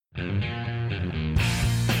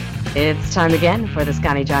It's time again for the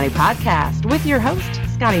Scotty Johnny podcast with your host,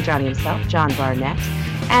 Scotty Johnny himself, John Barnett,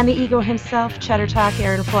 and the ego himself, Cheddar Talk,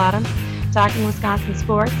 Aaron Flottam, talking Wisconsin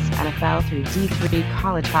sports, NFL through D3,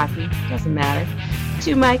 college hockey, doesn't matter.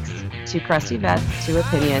 2 mics, 2 crusty vets, 2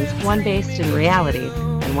 opinions, one based in reality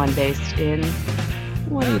and one based in,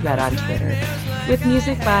 what do you bet on Twitter? With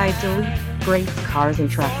music by Delete, Greats, Cars, and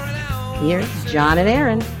Trucks. Here's John and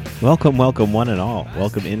Aaron. Welcome, one and all.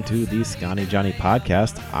 Welcome into the Scotty Johnny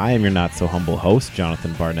podcast. I am your not-so-humble host,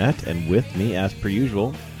 Jonathan Barnett, and with me, as per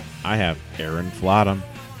usual, I have Aaron Flottam.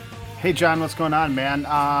 Hey, John, what's going on, man?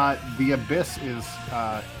 The Abyss is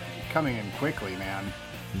coming in quickly, man.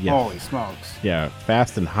 Yes. Holy smokes. Yeah,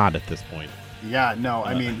 fast and hot at this point. Yeah, no,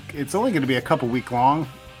 I mean, it's only going to be a couple week long,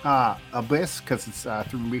 Abyss, because it's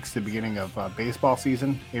 3 weeks to the beginning of baseball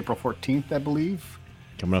season, April 14th, I believe.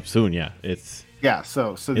 Coming up soon, yeah. Yeah,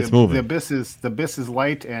 so the Abyss is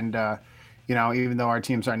light, and even though our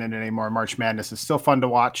teams aren't in it anymore, March Madness is still fun to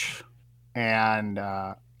watch, and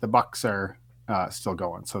the Bucks are still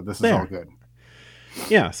going. So this is all good.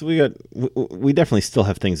 Yeah, so we definitely still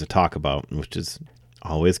have things to talk about, which is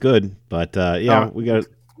always good. But we got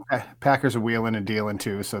Packers are wheeling and dealing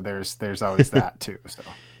too, so there's always that too. So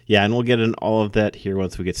yeah, and we'll get in all of that here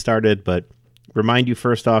once we get started, but. Remind you,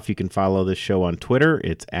 first off, you can follow this show on Twitter.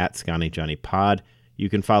 It's at ScottyJohnnyPod. You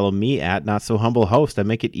can follow me at NotSoHumbleHost. I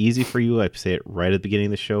make it easy for you. I say it right at the beginning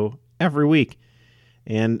of the show every week.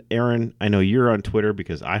 And Aaron, I know you're on Twitter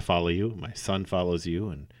because I follow you. My son follows you,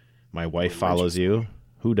 and my wife follows you.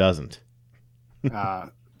 Who doesn't?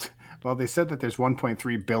 Well, they said that there's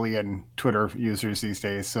 1.3 billion Twitter users these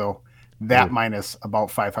days, so that minus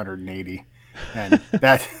about 580, and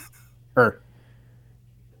that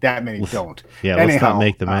that many don't. Yeah, anyhow, let's not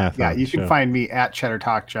make the math. You can find me at Cheddar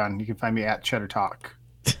Talk, John. You can find me at Cheddar Talk.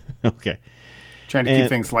 Okay. Trying to keep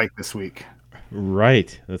things light this week.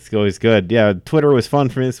 Right. That's always good. Yeah, Twitter was fun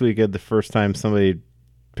for me this week. The first time somebody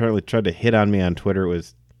apparently tried to hit on me on Twitter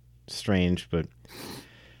was strange, but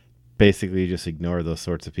basically just ignore those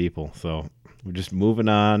sorts of people. So we're just moving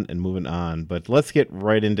on. But let's get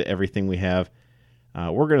right into everything we have.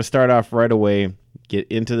 We're going to start off right away. Get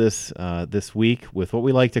into this this week with what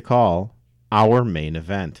we like to call our main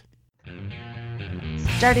event.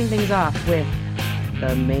 Starting things off with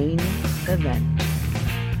the main event.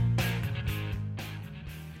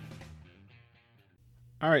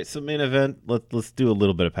 All right, so main event. Let's do a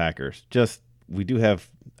little bit of Packers. We do have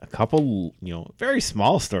a couple, very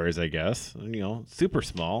small stories, I guess. Super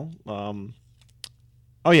small.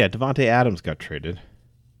 Davante Adams got traded.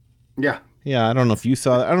 Yeah. Yeah, I don't know if you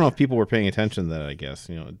saw that. I don't know if people were paying attention to that, I guess.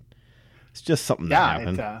 It's just something that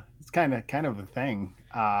happened. Yeah, it's kind of a thing.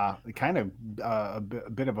 A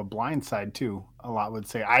bit of a blind side, too, a lot would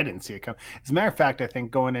say. I didn't see it come. As a matter of fact, I think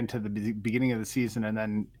going into the beginning of the season and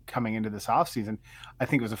then coming into this offseason, I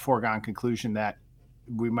think it was a foregone conclusion that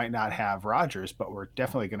we might not have Rodgers, but we're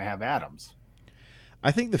definitely going to have Adams. I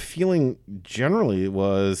think the feeling generally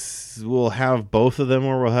was we'll have both of them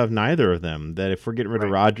or we'll have neither of them. That if we're getting rid of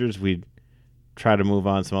Rodgers, we'd try to move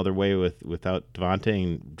on some other way without Davante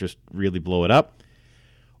and just really blow it up,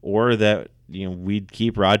 or that we'd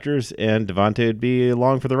keep Rodgers and Davante would be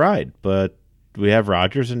along for the ride. But we have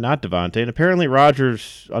Rodgers and not Davante, and apparently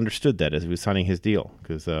Rodgers understood that as he was signing his deal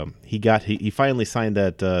because he finally signed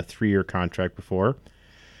that 3-year contract before,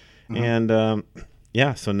 and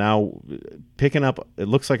so now picking up it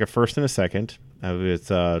looks like a first and a second. It's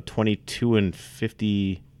 22 and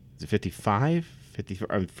 50. Is it 55? 50,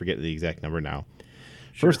 I forget the exact number now.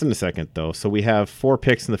 Sure. First and the second, though. So we have 4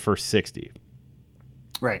 picks in the first 60.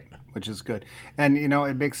 Right, which is good. And,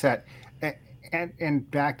 it makes that –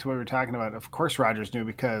 and back to what we were talking about, of course Rodgers knew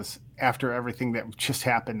because after everything that just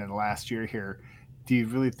happened in the last year here, do you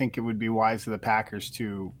really think it would be wise of the Packers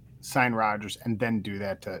to sign Rodgers and then do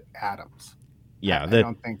that to Adams? Yeah. I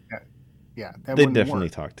don't think that – that they wouldn't definitely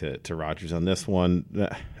work. talked to Rodgers on this one.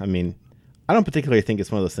 I mean – I don't particularly think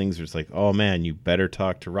it's one of those things where it's like, oh man, you better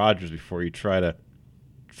talk to Rodgers before you try to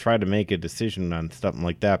make a decision on something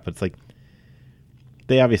like that. But it's like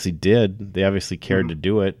they obviously did. They obviously cared to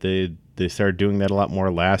do it. They started doing that a lot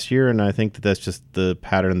more last year, and I think that's just the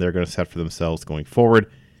pattern they're going to set for themselves going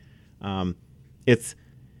forward. It's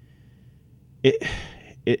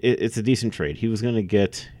a decent trade. He was going to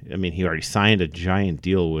get. I mean, he already signed a giant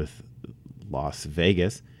deal with Las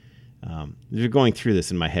Vegas. They're going through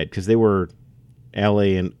this in my head because they were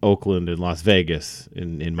LA and Oakland and Las Vegas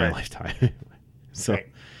in my lifetime. So,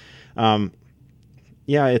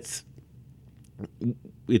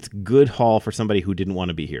 it's good haul for somebody who didn't want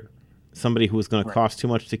to be here. Somebody who was going to cost too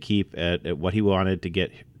much to keep at what he wanted to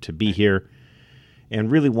get to be here. and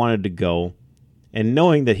really wanted to go. And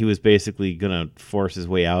knowing that he was basically going to force his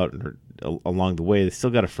way out along the way, they still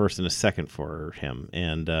got a first and a second for him.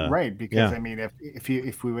 And right, because I mean,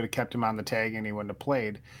 if we would have kept him on the tag and he wouldn't have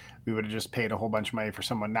played, we would have just paid a whole bunch of money for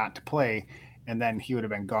someone not to play, and then he would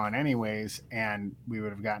have been gone anyways, and we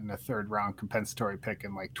would have gotten a third round compensatory pick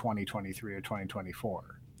in like 2023 or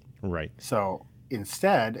 2024. Right. So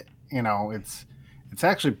instead, it's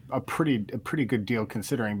actually a pretty good deal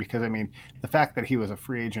considering, because I mean, the fact that he was a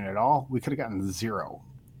free agent at all, we could have gotten 0,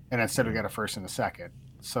 and instead we got a first and a second.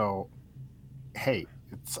 So, hey,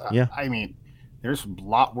 it's I mean, there's a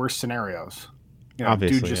lot worse scenarios.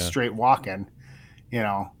 Obviously, dude just straight walking.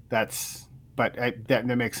 That's that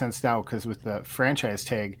makes sense now, because with the franchise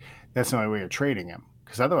tag, that's the only way of trading him.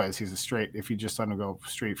 Because otherwise, he's if you just let him go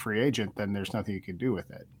straight free agent, then there's nothing you can do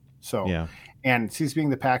with it. So, and since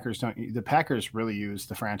being the Packers really use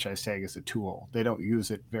the franchise tag as a tool. They don't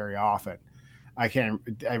use it very often. I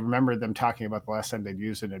remember them talking about the last time they'd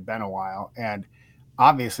used it. It had been a while. And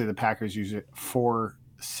obviously the Packers use it for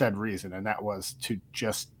said reason. And that was to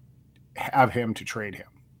just have him, to trade him.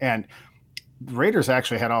 And the Raiders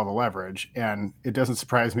actually had all the leverage. And it doesn't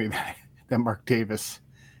surprise me that Mark Davis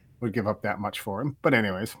would give up that much for him. But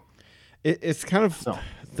anyways. It's kind of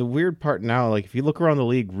the weird part now. Like, if you look around the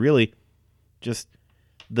league, really, just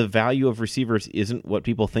the value of receivers isn't what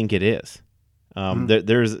people think it is.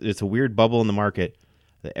 It's a weird bubble in the market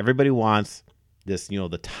that everybody wants this,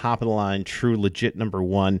 the top of the line, true, legit number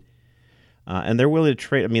one, and they're willing to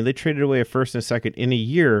trade. I mean, they traded away a first and a second in a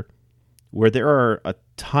year where there are a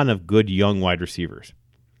ton of good young wide receivers.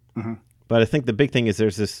 Mm-hmm. But I think the big thing is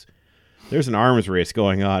there's an arms race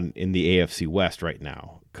going on in the AFC West right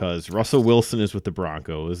now, because Russell Wilson is with the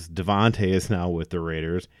Broncos. Devontae is now with the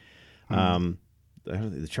Raiders.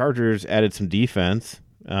 The Chargers added some defense.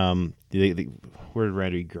 Where did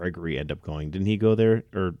Randy Gregory end up going? Didn't he go there?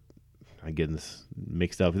 Or I'm getting this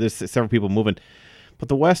mixed up. There's several people moving. But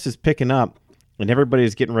the West is picking up, and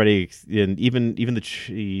everybody's getting ready. And even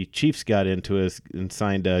the Chiefs got into it and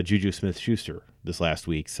signed Juju Smith-Schuster this last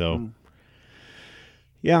week. So,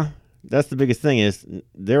 that's the biggest thing, is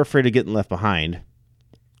they're afraid of getting left behind,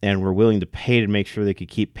 and we're willing to pay to make sure they could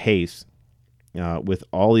keep pace with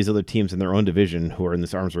all these other teams in their own division who are in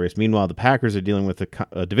this arms race. Meanwhile, the Packers are dealing with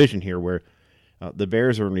a division here where the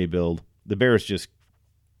Bears are in rebuild. The Bears just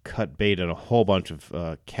cut bait on a whole bunch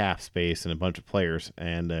of cap space and a bunch of players,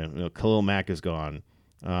 and Khalil Mack is gone.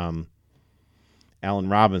 Allen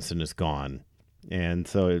Robinson is gone. And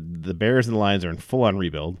so the Bears and the Lions are in full-on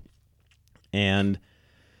rebuild, and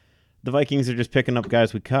the Vikings are just picking up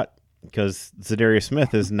guys we cut, because Zadarius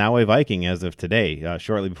Smith is now a Viking as of today.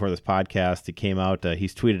 Shortly before this podcast, it came out.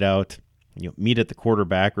 He's tweeted out, meet at the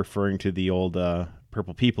quarterback, referring to the old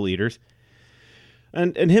Purple People Eaters.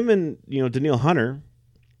 And him and Danielle Hunter,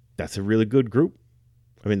 that's a really good group.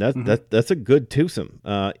 I mean, that's a good twosome.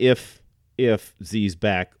 If Z's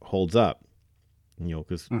back holds up,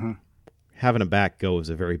 because having a back go is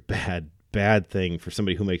a very bad thing for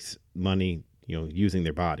somebody who makes money, using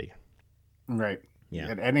their body. Right. Yeah.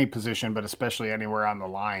 At any position, but especially anywhere on the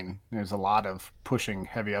line, there's a lot of pushing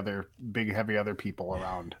heavy other people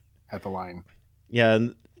around at the line. Yeah.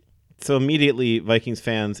 And so immediately Vikings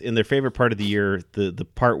fans, in their favorite part of the year, the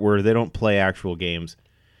part where they don't play actual games,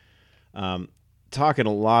 talking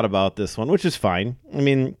a lot about this one, which is fine. I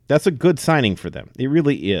mean, that's a good signing for them. It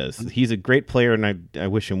really is. He's a great player, and I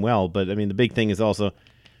wish him well. But I mean, the big thing is also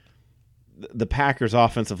the Packers'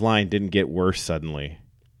 offensive line didn't get worse suddenly.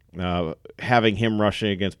 Having him rushing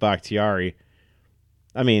against Bakhtiari,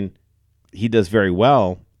 I mean, he does very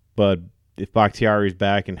well, but if Bakhtiari's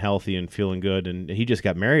back and healthy and feeling good, and he just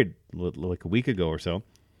got married like a week ago or so,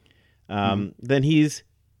 then he's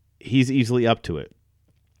easily up to it.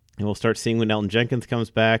 And we'll start seeing when Elton Jenkins comes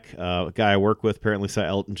back. A guy I work with apparently saw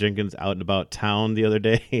Elton Jenkins out and about town the other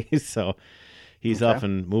day, so he's up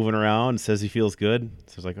and moving around, says he feels good.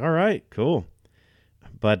 So it's like, all right, cool.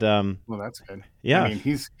 But well, that's good. Yeah, I mean,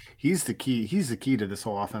 he's the key. He's the key to this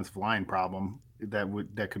whole offensive line problem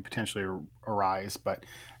that could potentially arise. But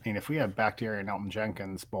I mean, if we have Bakhtiari and Elton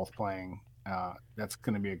Jenkins both playing, that's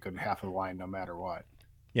going to be a good half of the line, no matter what.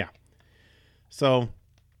 Yeah. So,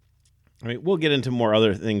 I mean, we'll get into more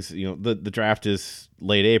other things. The draft is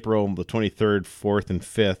late April, the 23rd, 4th, and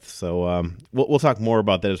 5th. So we'll talk more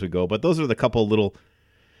about that as we go. But those are the couple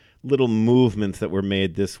little movements that were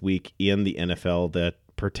made this week in the NFL that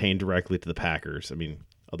pertain directly to the Packers. I mean,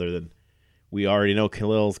 other than we already know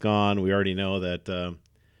Khalil's gone. We already know that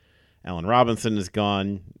Allen Robinson is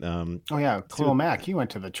gone. Khalil Mack, he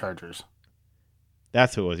went to the Chargers.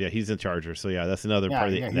 That's who it was. Yeah, he's in Chargers. So yeah, that's another part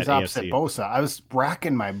of Yeah, that he's opposite AFC. Bosa. I was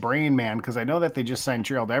racking my brain, man, because I know that they just signed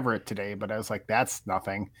Gerald Everett today, but I was like, that's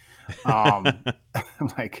nothing. I'm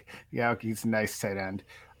like, yeah, okay, he's a nice tight end.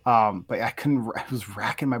 But I was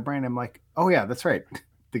racking my brain. I'm like, oh yeah, that's right.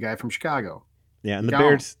 The guy from Chicago. Yeah, and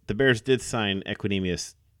the Bears did sign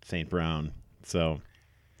Equinemius St. Brown. So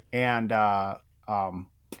And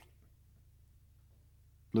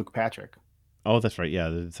Luke Patrick. oh, that's right. Yeah,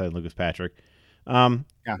 they did sign Lucas Patrick.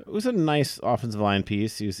 It was a nice offensive line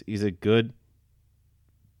piece. He's a good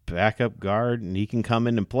backup guard, and he can come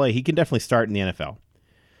in and play. He can definitely start in the NFL.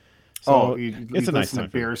 So it's a nice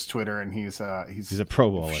Bears Twitter, and he's a Pro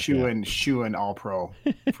Bowler. Shooing all pro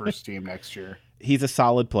first team next year. He's a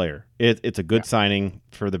solid player. It's a good signing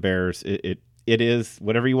for the Bears. It is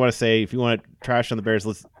whatever you want to say. If you want to trash on the Bears,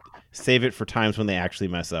 let's save it for times when they actually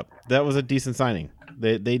mess up. That was a decent signing.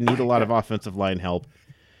 They need a lot of offensive line help.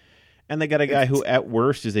 And they got a guy who, at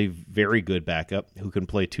worst, is a very good backup who can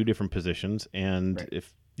play two different positions. And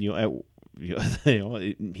if he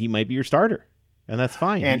might be your starter, and that's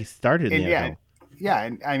fine. He started in the NFL. Yeah,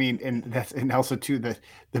 and I mean, and also too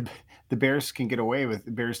the Bears can get away with,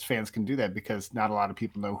 the Bears fans can do that because not a lot of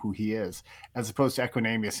people know who he is, as opposed to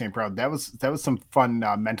Equinemius St. Brown. That was some fun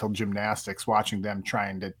mental gymnastics watching them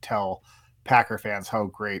trying to tell Packer fans how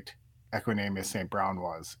great Equinemius St. Brown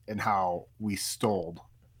was and how they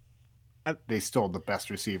stole the best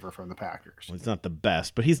receiver from the Packers. Well, he's not the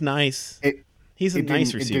best, but he's nice. He's a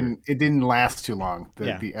nice receiver. It didn't last too long.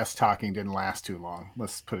 The S talking didn't last too long.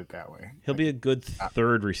 Let's put it that way. He'll be a good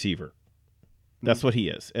third receiver. That's what he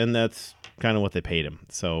is, and that's kind of what they paid him.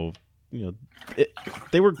 So,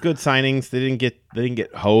 they were good signings. They didn't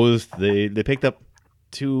get hosed. They picked up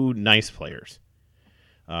two nice players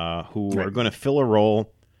who are going to fill a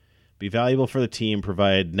role, be valuable for the team,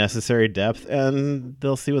 provide necessary depth, and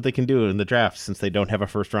they'll see what they can do in the draft since they don't have a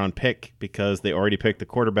first-round pick because they already picked the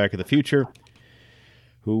quarterback of the future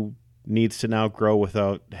who needs to now grow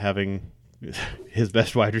without having his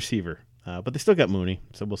best wide receiver. But they still got Mooney,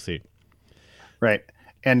 so we'll see. Right.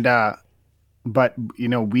 And but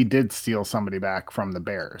we did steal somebody back from the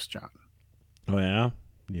Bears, John. Oh yeah?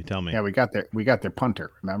 You tell me. Yeah, we got their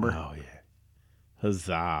punter, remember? Oh yeah.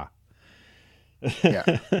 Huzzah.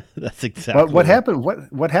 Yeah. That's exactly what happened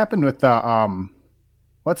what happened with the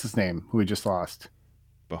what's his name who we just lost?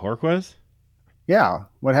 Bajorquez? Yeah.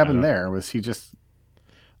 What happened there? Was he just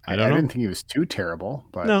I don't know. didn't think he was too terrible,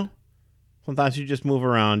 but no. Sometimes you just move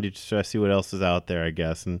around, you just try to see what else is out there, I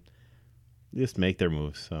guess, and just make their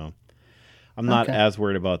moves. So I'm not as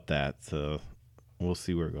worried about that. So we'll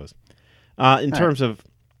see where it goes. In terms of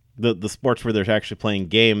the sports where they're actually playing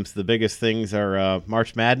games, the biggest things are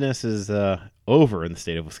March Madness is over in the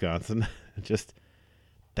state of Wisconsin. Just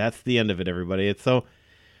that's the end of it, everybody. It's so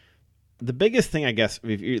the biggest thing, I guess,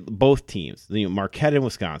 both teams, Marquette and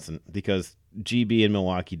Wisconsin, because GB and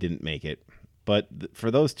Milwaukee didn't make it, but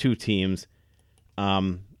for those two teams,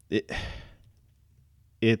 they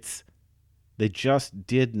just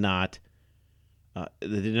did not.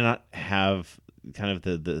 They did not have kind of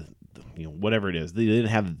the whatever it is. They didn't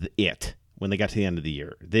have it when they got to the end of the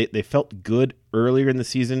year. They felt good earlier in the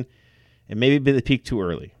season, and maybe they peaked too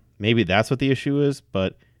early. Maybe that's what the issue is.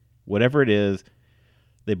 But whatever it is,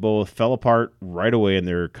 they both fell apart right away in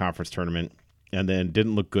their conference tournament, and then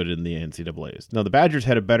didn't look good in the NCAAs. Now the Badgers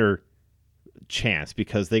had a better chance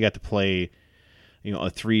because they got to play, a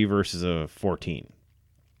 3 versus a 14.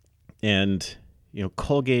 And,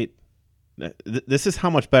 Colgate, this is how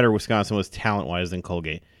much better Wisconsin was talent-wise than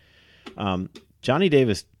Colgate. Johnny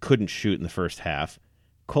Davis couldn't shoot in the first half.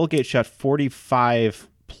 Colgate shot 45+%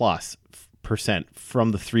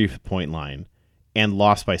 from the 3-point line and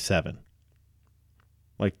lost by 7.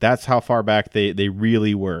 Like, that's how far back they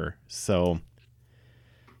really were. So,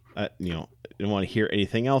 I didn't want to hear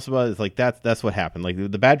anything else about it. It's like, that's what happened. Like,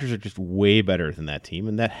 the Badgers are just way better than that team,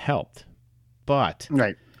 and that helped. But...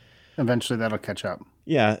 Right. Eventually that'll catch up.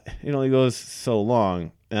 Yeah, it only goes so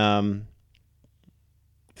long.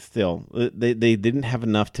 Still, they didn't have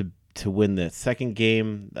enough to win the second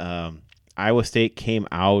game. Iowa State came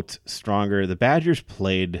out stronger. The Badgers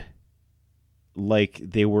played like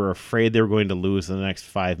they were afraid they were going to lose in the next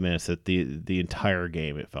 5 minutes at the entire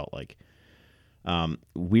game, it felt like.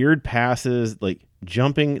 Weird passes, like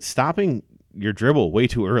stopping your dribble way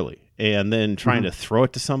too early, and then trying to throw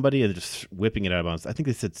it to somebody and just whipping it out of bounds. I think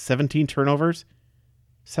they said 17 turnovers.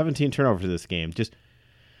 17 turnovers in this game. Just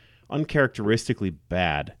uncharacteristically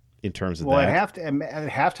bad in terms of that. Well, at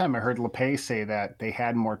halftime, I heard LePay say that they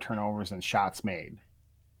had more turnovers than shots made.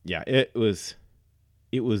 Yeah, it was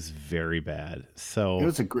It was very bad. So It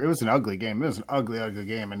was an ugly game. It was an ugly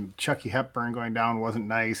game. And Chucky Hepburn going down wasn't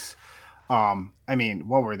nice. I mean,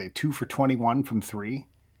 what were they? 2 for 21 from three.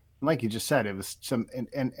 And like you just said, it was some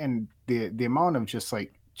and the amount of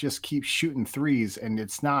just keep shooting threes and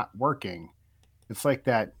it's not working. It's like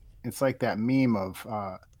that. It's like that meme of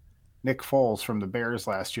Nick Foles from the Bears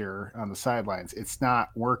last year on the sidelines. It's not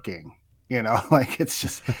working. Like it's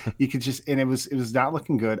just you could just and it was not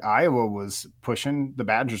looking good. Iowa was pushing the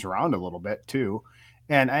Badgers around a little bit too,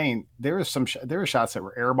 and I mean there were shots that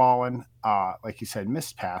were airballing, like you said,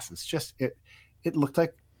 missed passes. Just it looked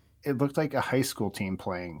like a high school team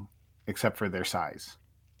playing, except for their size.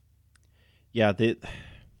 Yeah,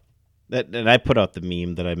 and I put out the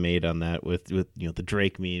meme that I made on that with the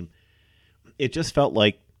Drake meme. It just felt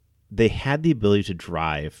like they had the ability to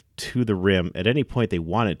drive to the rim at any point they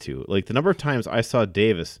wanted to. Like the number of times I saw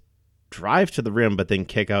Davis drive to the rim but then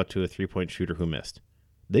kick out to a three-point shooter who missed.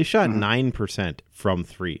 They shot 9% from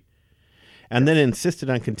three and then insisted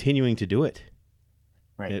on continuing to do it.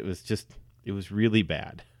 Right. It was really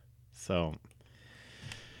bad. So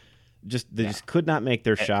they just could not make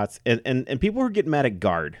their shots. And people were getting mad at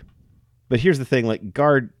guard. But here's the thing, like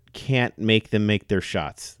guard can't make them make their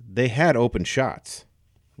shots. They had open shots.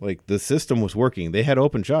 Like the system was working. They had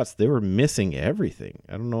open shots. They were missing everything.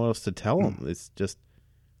 I don't know what else to tell them. It's just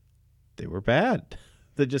they were bad.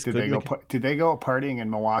 They just did they go partying in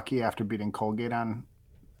Milwaukee after beating Colgate on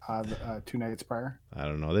 2 nights prior? I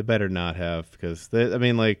don't know. They better not have because they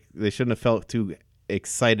shouldn't have felt too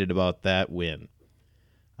excited about that win.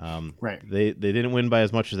 Right. They didn't win by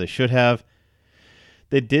as much as they should have.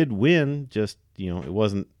 They did win. Just it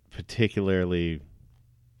wasn't particularly.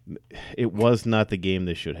 It was not the game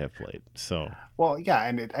they should have played. So well, yeah,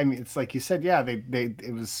 and it's like you said, yeah,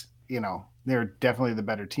 it was they're definitely the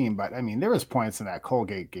better team, but I mean there was points in that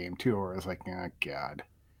Colgate game too where it was like, oh God,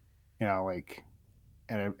 like,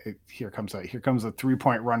 and here comes a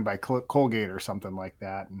 3-point run by Colgate or something like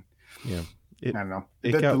that, and yeah, I don't know.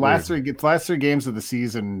 The last three games of the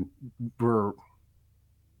season were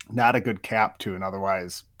not a good cap to an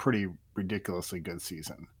otherwise pretty ridiculously good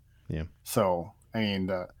season. Yeah. So I mean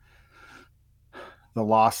the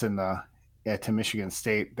loss to Michigan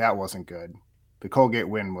State, that wasn't good. The Colgate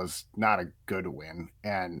win was not a good win,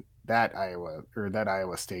 and that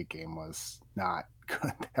Iowa State game was not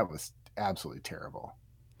good. That was absolutely terrible.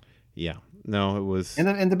 Yeah, no, it was.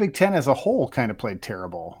 And the Big Ten as a whole kind of played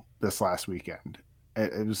terrible this last weekend.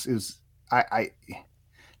 It was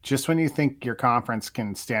just when you think your conference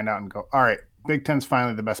can stand out and go, all right, Big Ten's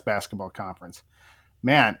finally the best basketball conference,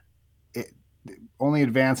 man. Only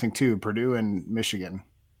advancing to Purdue and Michigan,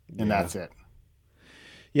 and that's it.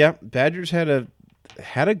 Yeah, Badgers had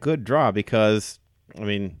a good draw because, I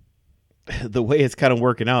mean, the way it's kind of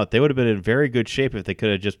working out, they would have been in very good shape if they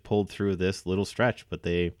could have just pulled through this little stretch, but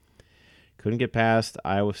they couldn't get past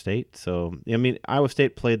Iowa State. So, I mean, Iowa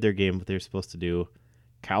State played their game, what they were supposed to do.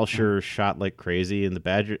 Kalsher shot like crazy, and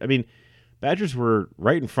the Badgers were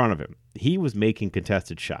right in front of him. He was making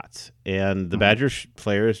contested shots, and the Badgers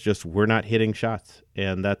players just were not hitting shots,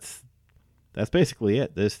 and that's basically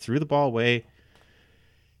it. They just threw the ball away,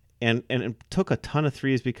 and it took a ton of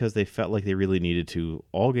threes because they felt like they really needed to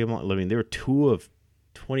all game long. I mean, they were 2 of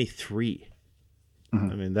 23. I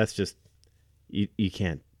mean, that's just you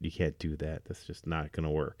can't do that. That's just not going to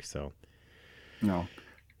work. So no,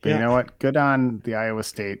 but you know what? Good on the Iowa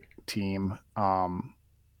State team.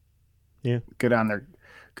 Good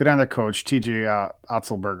on their coach, TJ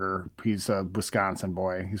Otzelberger. He's a Wisconsin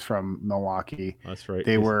boy. He's from Milwaukee. That's right.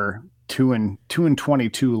 They were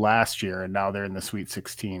 2-22 last year, and now they're in the Sweet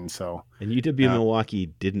 16. So, and UW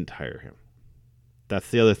Milwaukee didn't hire him. That's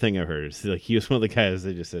the other thing I heard. It's like he was one of the guys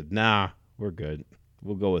that just said, "Nah, we're good.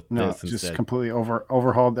 We'll go with this instead." Just completely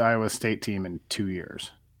overhauled the Iowa State team in 2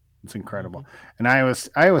 years. It's incredible. And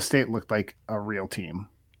Iowa State looked like a real team.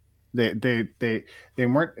 They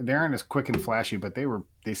aren't as quick and flashy, but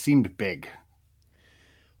they seemed big.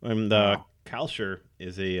 And Kalsher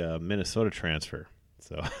is a Minnesota transfer.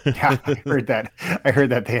 So yeah, I heard that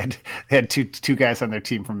they had two guys on their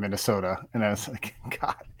team from Minnesota, and I was like,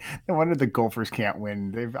 God, no wonder the Gophers can't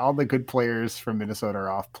win. All the good players from Minnesota are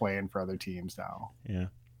off playing for other teams now. Yeah,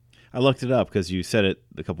 I looked it up because you said it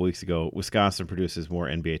a couple weeks ago. Wisconsin produces more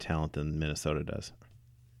NBA talent than Minnesota does.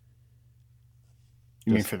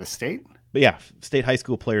 You mean for the state? But yeah, state high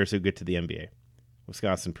school players who get to the NBA.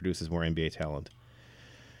 Wisconsin produces more NBA talent.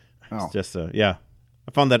 Oh. It's just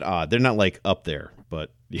I found that odd. They're not like up there,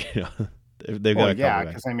 but they've got. Yeah,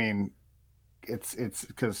 because I mean, it's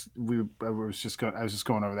because I was just going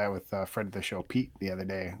over that with Fred of the show, Pete, the other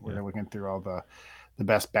day. We're looking through all the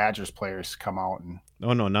best Badgers players come out. And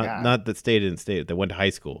Oh no, not that stayed in state. That went to high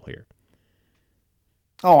school here.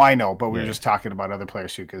 Oh, I know, but we were just talking about other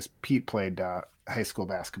players too, because Pete played high school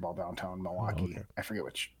basketball downtown Milwaukee. Oh, okay. I forget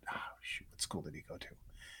what school did he go to?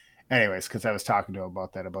 Anyways, because I was talking to him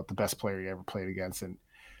about that, about the best player he ever played against, and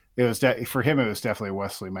it was for him, it was definitely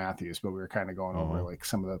Wesley Matthews. But we were kind of going over like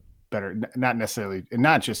some of the better, not necessarily, and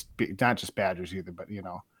not just Badgers either, but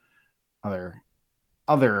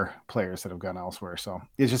other players that have gone elsewhere. So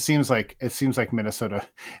it seems like Minnesota,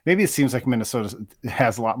 maybe it seems like Minnesota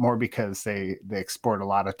has a lot more because they export a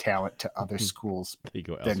lot of talent to other schools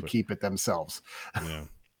than keep it themselves. Yeah.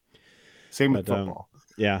 Same with football.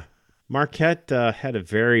 Yeah. Marquette had a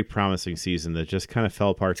very promising season that just kind of fell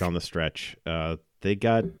apart down the stretch. They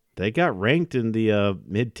got ranked in the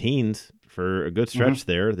mid-teens for a good stretch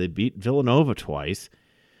there. They beat Villanova twice.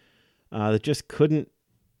 They just couldn't.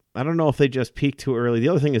 I don't know if they just peaked too early. The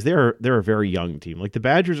other thing is they're a very young team. Like the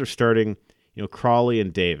Badgers are starting, Crawley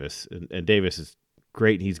and Davis, and Davis is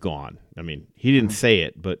great. And he's gone. I mean, he didn't say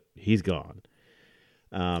it, but he's gone.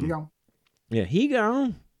 He gone. Yeah, he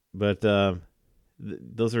gone. But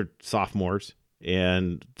those are sophomores,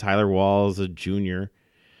 and Tyler Wall is a junior.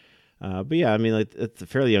 But yeah, I mean, like, it's a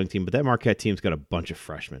fairly young team. But that Marquette team's got a bunch of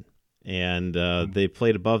freshmen. And they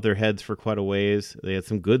played above their heads for quite a ways. They had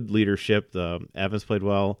some good leadership. Evans played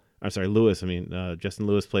well. Justin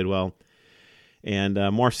Lewis played well. And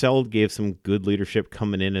Marcel gave some good leadership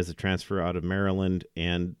coming in as a transfer out of Maryland.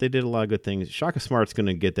 And they did a lot of good things. Shaka Smart's going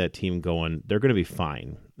to get that team going. They're going to be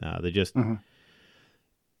fine. They just,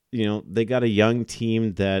 they got a young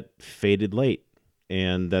team that faded late.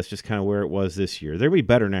 And that's just kind of where it was this year. They're going to be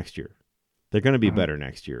better next year. They're going to be better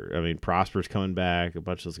next year. I mean, Prosper's coming back. A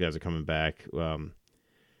bunch of those guys are coming back.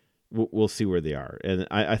 We'll see where they are. And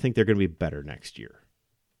I think they're going to be better next year.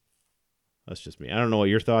 That's just me. I don't know what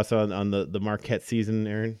your thoughts on the Marquette season,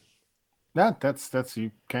 Aaron. That's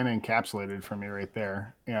you kind of encapsulated for me right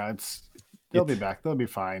there. Yeah, they'll be back. They'll be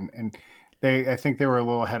fine. And I think they were a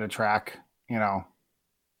little ahead of track,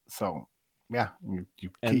 So, yeah, you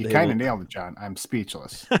kind of nailed it, John. I'm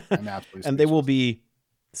speapless. I'm absolutely speechless. And they will be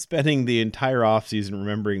spending the entire offseason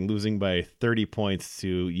remembering losing by 30 points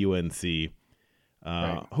to UNC,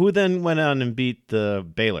 who then went on and beat the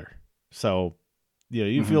Baylor. So,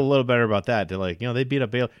 you feel a little better about that. They're like, they beat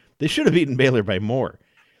up Baylor. They should have beaten Baylor by more.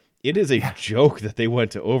 It is a joke that they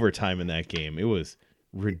went to overtime in that game. It was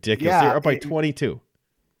ridiculous. They're up by 22.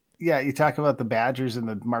 Yeah, you talk about the Badgers and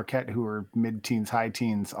the Marquette, who were mid-teens, high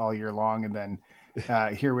teens all year long, and then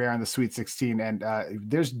here we are in the Sweet 16, and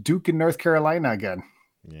there's Duke and North Carolina again.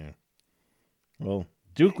 Yeah. Well,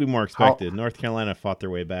 Duke we more expected. North Carolina fought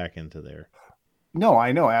their way back into there. No,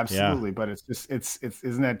 I know, absolutely, but it's just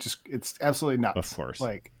isn't that just it's absolutely nuts. Of course.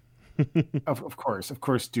 Like of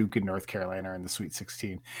course Duke and North Carolina are in the Sweet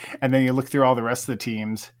 16. And then you look through all the rest of the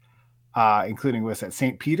teams, including what's that,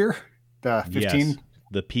 St. Peter, the 15, yes,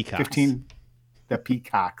 the Peacocks. 15, the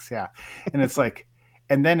Peacocks, yeah. And it's like,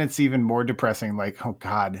 and then it's even more depressing, like, oh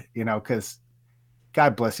God, because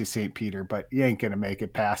God bless you, St. Peter, but you ain't going to make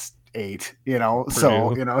it past 8, Purdue.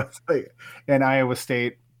 So, it's like, and Iowa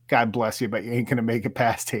State, God bless you, but you ain't going to make it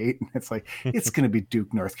past 8. And it's like, it's going to be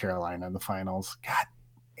Duke, North Carolina in the finals. God.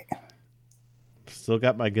 Still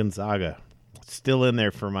got my Gonzaga still in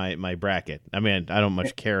there for my bracket. I mean, I don't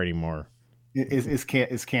much care anymore. Is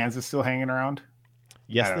Kansas still hanging around?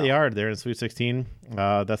 Yes, they are. They're in Sweet 16.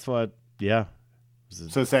 That's what, yeah.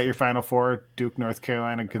 So is that your Final Four? Duke, North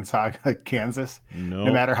Carolina, Gonzaga, Kansas. No.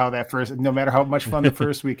 No matter how much fun the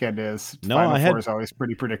first weekend is, Final Four is always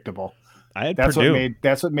pretty predictable. I had that's Purdue.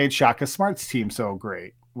 That's what made Shaka Smart's team so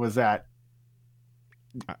great. Was that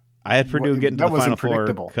I had Purdue getting to the Final Four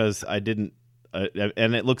because I didn't,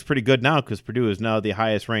 and it looks pretty good now because Purdue is now the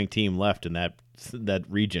highest ranked team left in that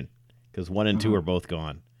region because 1 and 2 are both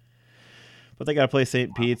gone. But they got to play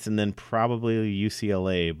St. Pete's and then probably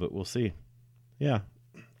UCLA, but we'll see. Yeah.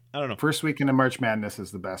 I don't know. First weekend of March Madness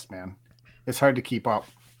is the best, man. It's hard to keep up.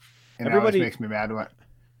 And it always makes me mad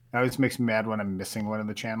when I'm missing one of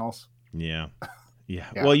the channels. Yeah. Yeah.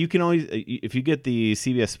 Well, you can always, if you get the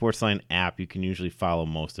CBS Sportsline app, you can usually follow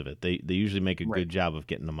most of it. They usually make a good job of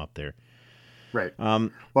getting them up there. Right. So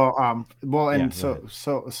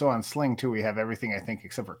on Sling too, we have everything, I think,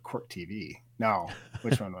 except for Court TV. No,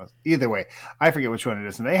 which one was? Either way, I forget which one it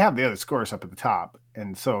is, and they have the other scores up at the top,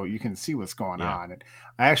 and so you can see what's going on. And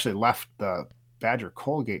I actually left the Badger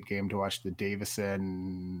Colgate game to watch the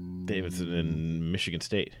Davidson and Michigan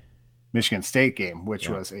State game, which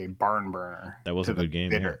was a barn burner. That was a good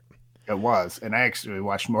game. It was, and I actually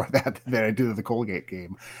watched more of that than I do the Colgate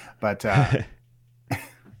game, but.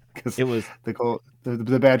 Because it was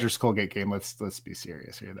the Badgers Colgate game. Let's be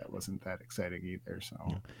serious here. That wasn't that exciting either.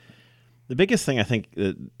 So the biggest thing I think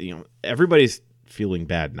that everybody's feeling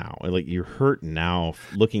bad now. Like you're hurt now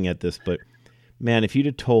looking at this, but man, if you'd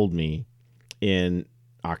have told me in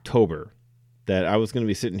October that I was going to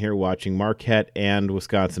be sitting here watching Marquette and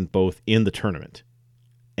Wisconsin both in the tournament,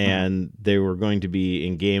 and they were going to be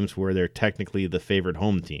in games where they're technically the favored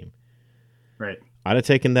home team, right? I'd have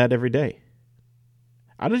taken that every day.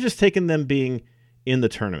 I'd have just taken them being in the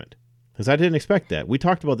tournament because I didn't expect that. We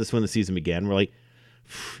talked about this when the season began. We're like,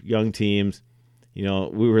 young teams, we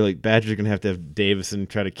were like, Badgers are going to have Davison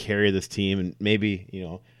try to carry this team, and maybe,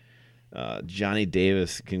 Johnny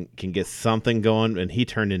Davis can get something going, and he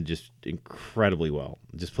turned in just incredibly well.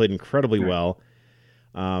 Just played incredibly well.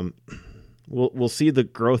 We'll see the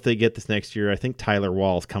growth they get this next year. I think Tyler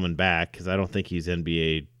Wall's coming back because I don't think he's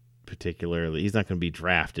NBA particularly. He's not going to be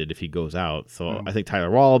drafted if he goes out. So I think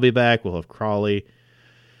Tyler Wall will be back. We'll have Crawley.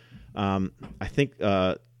 I think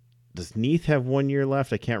does Neath have 1 year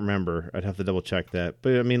left? I can't remember. I'd have to double check that.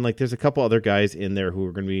 But I mean, like, there's a couple other guys in there who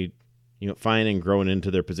are going to be, fine and growing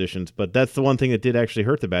into their positions. But that's the one thing that did actually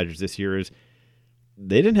hurt the Badgers this year is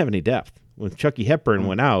they didn't have any depth. When Chucky Hepburn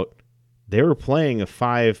went out, they were playing a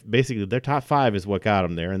five. Basically, their top five is what got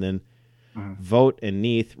them there, and then Vogt and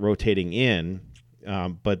Neath rotating in,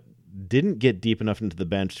 but didn't get deep enough into the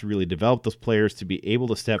bench to really develop those players to be able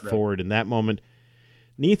to step forward in that moment.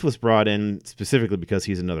 Neath was brought in specifically because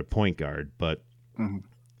he's another point guard, but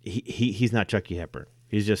he's not Chucky Hepburn.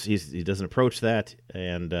 He doesn't approach that,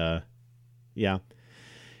 and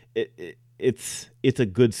it's a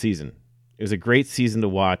good season. It was a great season to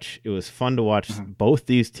watch. It was fun to watch both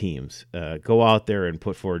these teams go out there and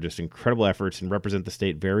put forward just incredible efforts and represent the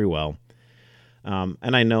state very well.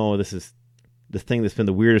 And I know this is the thing that's been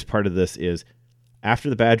the weirdest part of this is after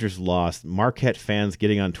the Badgers lost, Marquette fans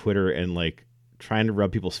getting on Twitter and like trying to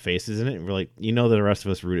rub people's faces in it. And we're like, that the rest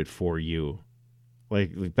of us rooted for you.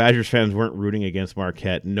 Like Badgers fans weren't rooting against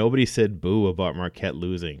Marquette. Nobody said boo about Marquette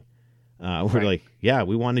losing. We're like, yeah,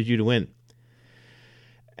 we wanted you to win.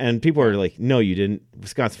 And people are like, no, you didn't.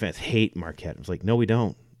 Wisconsin fans hate Marquette. I was like, no, we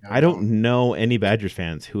don't. I don't know any Badgers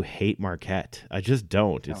fans who hate Marquette. I just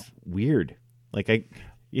don't. It's weird. Like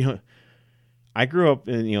I grew up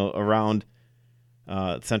in, around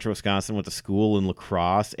central Wisconsin, went to school in La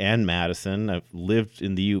Crosse and Madison. I've lived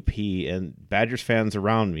in the UP, and Badgers fans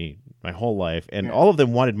around me my whole life, and all of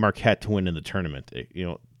them wanted Marquette to win in the tournament.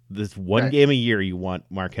 This one game a year you want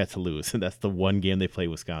Marquette to lose, and that's the one game they play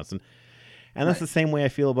Wisconsin. And that's the same way I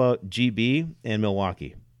feel about GB and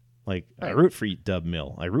Milwaukee. Like, I root for Dub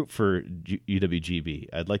Mill. I root for UWGB.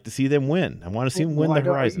 I'd like to see them win. I want to see them win the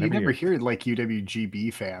Horizon. You every never year. hear like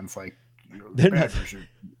UWGB fans like They're not,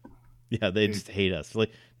 they just hate us.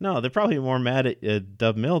 Like, no, they're probably more mad at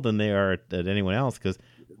Dub Mill than they are at anyone else because,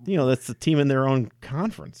 that's the team in their own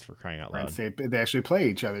conference, for crying out loud. They actually play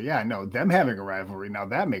each other. Yeah, no, them having a rivalry now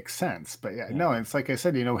that makes sense. But no, it's like I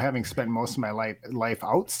said, having spent most of my life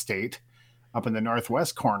outstate, up in the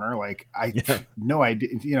northwest corner, like no idea.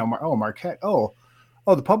 Marquette. Oh,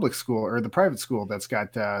 the public school or the private school that's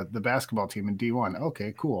got the basketball team in D1.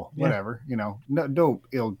 Okay, cool, whatever. No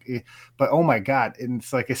ill. But oh my God, and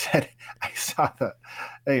it's like I said, I saw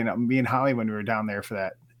me and Holly when we were down there for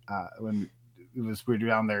that when we were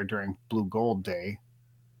down there during Blue Gold Day.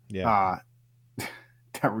 Yeah.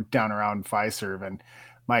 Down around Fiserv, and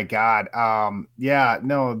my God,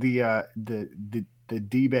 the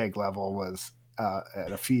D-bag level was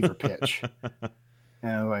at a fever pitch.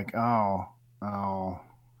 And I was like,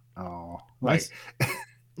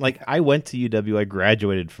 like I went to UW. I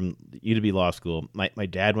graduated from UW Law School. My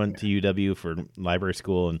dad went to UW for library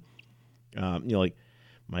school, and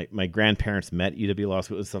my grandparents met UW Law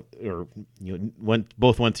School,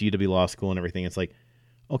 both went to UW Law School and everything. It's like,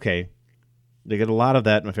 okay, they get a lot of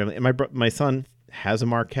that in my family. And my son has a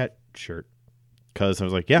Marquette shirt because I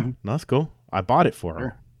was like, no, that's cool. I bought it for him.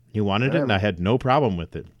 Sure. He wanted it, and I had no problem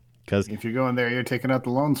with it. Because if you're going there, you're taking out the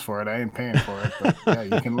loans for it. I ain't paying for it, but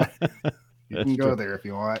you can go there if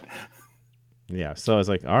you want. Yeah, so I was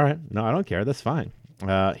like, all right, no, I don't care. That's fine.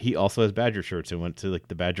 He also has Badger shirts and went to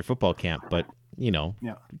the Badger football camp, but you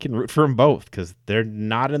can root for them both because they're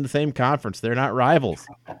not in the same conference. They're not rivals.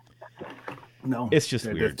 No, it's just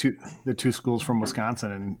weird. The two schools from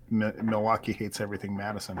Wisconsin, and Milwaukee hates everything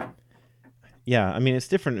Madison. Yeah, I mean, it's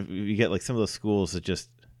different if you get like some of those schools that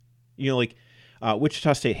just,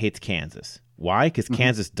 Wichita State hates Kansas. Why? Because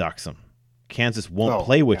Kansas ducks them. Kansas won't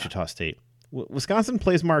play Wichita State. Wisconsin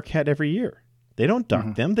plays Marquette every year. They don't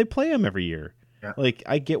duck them. They play them every year. Yeah. Like,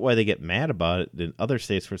 I get why they get mad about it in other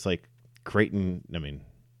states where it's like Creighton. I mean,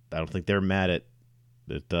 I don't think they're mad at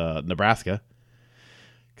Nebraska.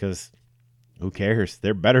 because who cares?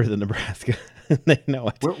 They're better than Nebraska. They know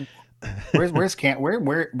it.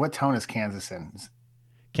 What town is Kansas in?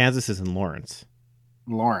 Kansas is in Lawrence,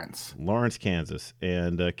 Kansas,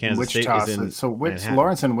 and Kansas Wichita. State is in Manhattan.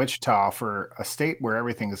 Lawrence and Wichita, for a state where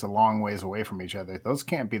everything is a long ways away from each other, those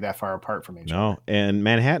can't be that far apart from each other. No, and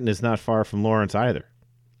Manhattan is not far from Lawrence either.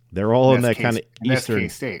 They're all in that kind of eastern.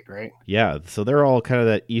 That's K-State, right? Yeah, so they're all kind of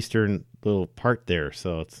that eastern little part there,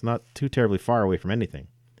 so it's not too terribly far away from anything.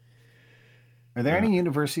 Are there any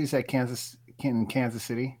universities in Kansas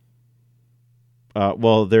City?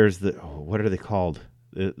 Well, there's what are they called?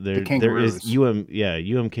 There is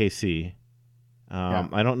UMKC.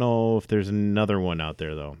 I don't know if there's another one out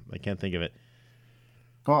there though. I can't think of it.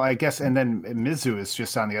 Well, I guess, and then Mizzou is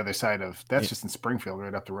just on the other side of. That's just in Springfield,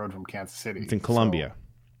 right up the road from Kansas City. It's in Columbia,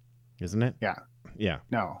 isn't it? Yeah. Yeah.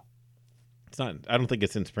 No, it's not. I don't think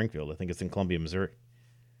it's in Springfield. I think it's in Columbia, Missouri.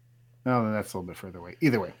 No, then that's a little bit further away.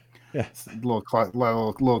 Either way. Yeah, it's a little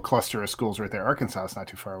cluster of schools right there. Arkansas is not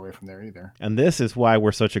too far away from there either. And this is why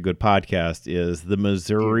we're such a good podcast: is the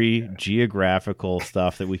Missouri geographical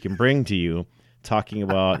stuff that we can bring to you, talking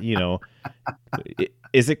about.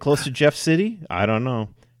 Is it close to Jeff City? I don't know.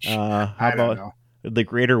 How about the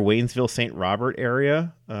greater Waynesville, St. Robert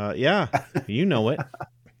area? Yeah, you know it.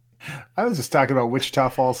 I was just talking about Wichita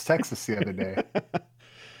Falls, Texas, the other day.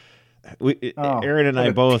 Aaron and I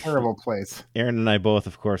both. Terrible place. Aaron and I both,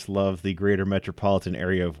 of course, love the greater metropolitan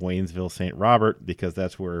area of Waynesville, St. Robert, because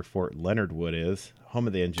that's where Fort Leonard Wood is, home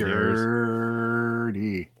of the engineers.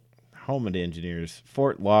 Dirty. Home of the engineers.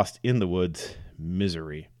 Fort Lost in the Woods,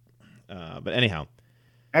 Missouri. But anyhow.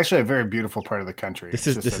 Actually, a very beautiful part of the country. This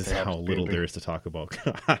is how little there is to talk about.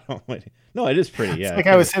 No, it is pretty. Yeah,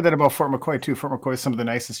 I would say that about Fort McCoy too. Fort McCoy is some of the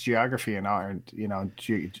nicest geography in all,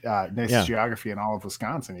 geography in all of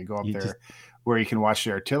Wisconsin. You go up there where you can watch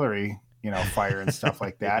the artillery, fire and stuff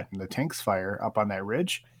like that, and the tanks fire up on that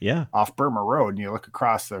ridge. Yeah, off Burma Road, and you look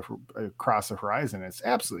across the horizon. It's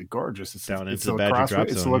absolutely gorgeous. It's down into the Badger Drop Zone.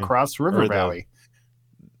 It's the La Crosse River Valley.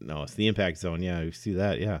 No, it's the impact zone. Yeah, you see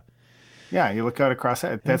that. Yeah. Yeah, you look out across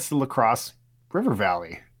that. That's the La Crosse River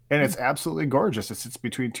Valley, and it's absolutely gorgeous. It sits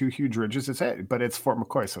between two huge ridges. But it's Fort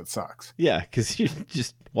McCoy, so it sucks. Yeah, because you're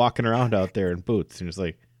just walking around out there in boots, and it's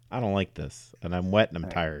like, I don't like this, and I'm wet, and I'm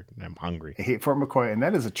tired, and I'm hungry. I hate Fort McCoy, and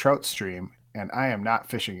that is a trout stream, and I am not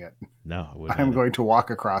fishing it. No, I'm going to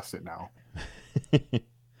walk across it now.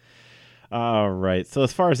 All right. So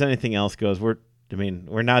as far as anything else goes, we're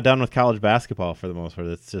now done with college basketball for the most part.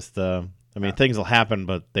 It's just. Things will happen,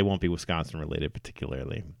 but they won't be Wisconsin related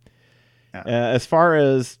particularly. Yeah. As far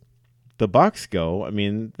as the Bucks go,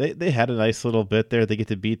 they had a nice little bit there. They get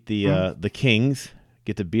to beat the Kings,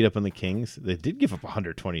 get to beat up on the Kings. They did give up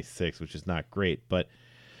 126, which is not great, but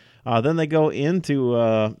then they go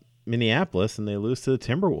into Minneapolis and they lose to the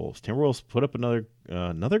Timberwolves. Timberwolves put up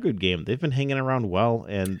another good game. They've been hanging around well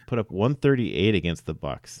and put up 138 against the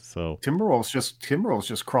Bucks. So Timberwolves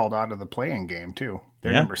just crawled out of the play-in game too.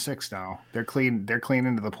 They're number 6 now. They're clean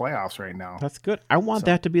into the playoffs right now. That's good. I want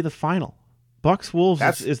that to be the final. Bucks Wolves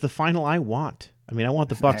is the final I want. I want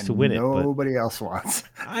the Bucks to win it. Nobody else wants.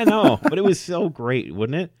 I know, but it was so great,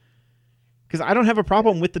 wouldn't it? Because I don't have a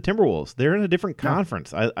problem with the Timberwolves. They're in a different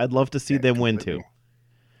conference. I'd love to see them win too.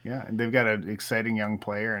 Yeah, and they've got an exciting young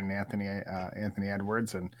player in Anthony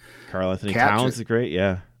Edwards, and Karl Anthony Towns is great.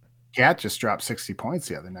 Yeah, Cat just dropped 60 points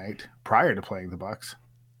the other night prior to playing the Bucks.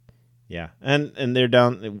 Yeah, and they're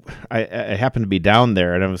down. I happened to be down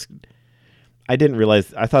there, and I didn't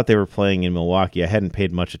realize. I thought they were playing in Milwaukee. I hadn't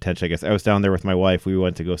paid much attention. I guess I was down there with my wife. We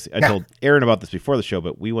went to go see. I told Aaron about this before the show,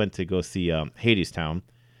 but we went to go see Hadestown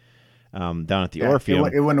down at the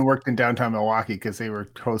Orpheum. It wouldn't have worked in downtown Milwaukee because they were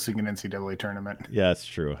hosting an NCAA tournament. Yeah, that's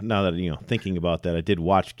true. Now that thinking about that, I did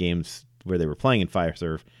watch games where they were playing in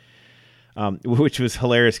Fiserv. Which was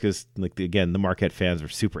hilarious because, the Marquette fans were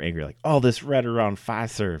super angry. Like, oh, this red around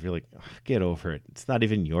Fiserv. You're like, oh, get over it. It's not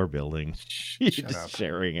even your building. You're just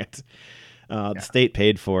sharing it. The state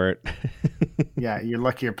paid for it. Yeah, you're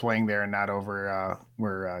lucky you're playing there and not over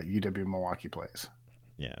where UW Milwaukee plays.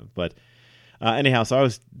 Yeah, but anyhow, so I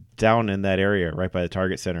was down in that area right by the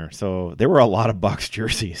Target Center. So there were a lot of Bucks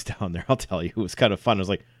jerseys down there, I'll tell you. It was kind of fun. I was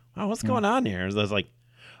like, oh, what's going on here? I was like,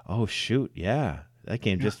 oh, shoot, yeah. That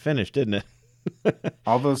game just finished, didn't it?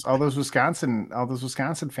 all those Wisconsin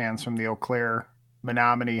fans from the Eau Claire,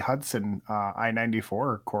 Menominee, Hudson,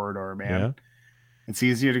 I-94 corridor, man. Yeah. It's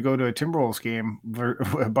easier to go to a Timberwolves game,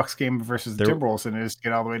 a Bucks game versus the Timberwolves than it is to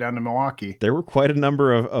get all the way down to Milwaukee. There were quite a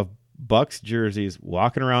number of Bucks jerseys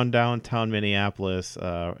walking around downtown Minneapolis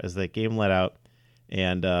as that game let out,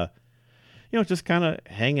 and just kind of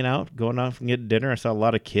hanging out, going out and getting dinner. I saw a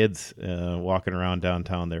lot of kids walking around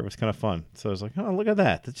downtown there. It was kind of fun. So I was like, oh, look at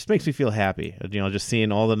that. That just makes me feel happy. Just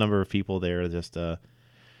seeing all the number of people there just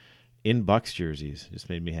in Bucks jerseys just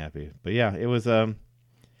made me happy. But yeah, it was, it's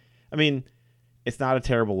not a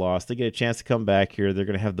terrible loss. They get a chance to come back here. They're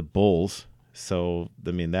going to have the Bulls. So,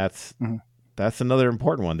 that's another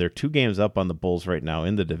important one. They're 2 games up on the Bulls right now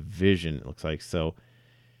in the division, it looks like. So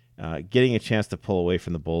getting a chance to pull away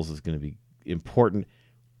from the Bulls is going to be important.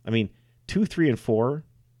 2, 3, and 4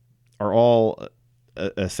 are all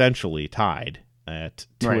essentially tied at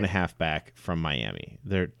 2.5 back from Miami.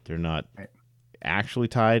 They're not actually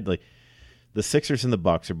tied. Like the Sixers and the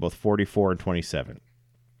Bucks are both 44 and 27,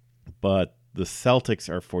 but the Celtics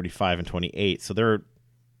are 45 and 28. So they're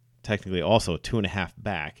technically also 2.5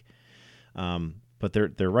 back. But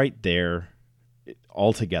they're right there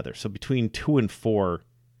all together. So between 2 and 4.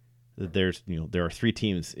 There are 3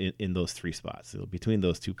 teams in those 3 spots. So between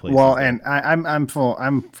those 2 places. Well, and I'm full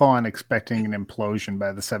on expecting an implosion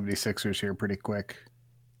by the 76ers here pretty quick.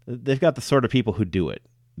 They've got the sort of people who do it.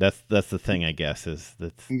 That's the thing, I guess.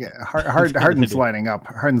 Harden's lining up.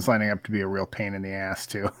 Harden's lining up to be a real pain in the ass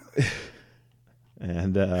too.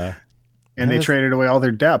 and they traded away all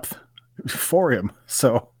their depth for him.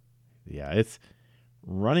 So yeah, it's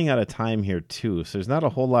running out of time here too. So there's not a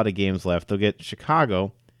whole lot of games left. They'll get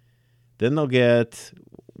Chicago. Then they'll get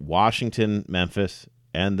Washington, Memphis,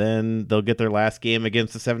 and then they'll get their last game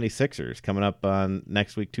against the 76ers coming up on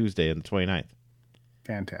next week, Tuesday, on the 29th.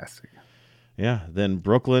 Fantastic. Yeah, then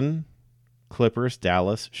Brooklyn, Clippers,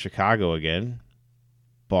 Dallas, Chicago again,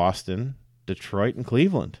 Boston, Detroit, and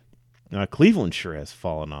Cleveland. Now, Cleveland sure has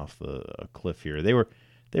fallen off a cliff here. They were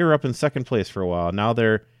up in second place for a while. Now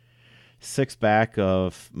they're 6 back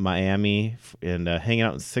of Miami and hanging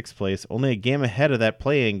out in 6th place. Only a game ahead of that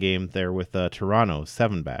play-in game there with Toronto,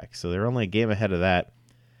 7 back. So they're only a game ahead of that.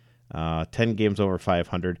 10 games over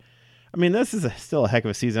 500. This is still a heck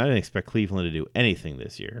of a season. I didn't expect Cleveland to do anything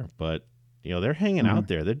this year, but they're hanging out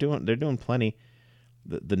there. They're doing plenty.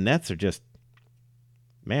 The Nets are just,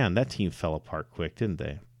 man, that team fell apart quick, didn't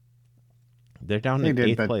they? They're down in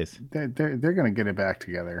 8th place. They're going to get it back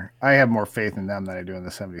together. I have more faith in them than I do in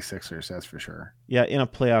the 76ers, that's for sure. Yeah, in a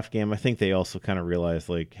playoff game, I think they also kind of realized,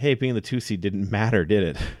 like, hey, being the 2 seed didn't matter,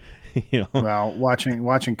 did it? Well,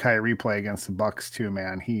 watching Kyrie play against the Bucks too,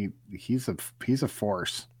 man, he's a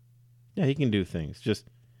force. Yeah, he can do things. Just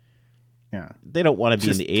they don't want to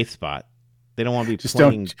be in the 8th spot. They don't want to be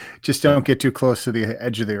playing. Don't get too close to the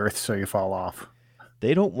edge of the earth so you fall off.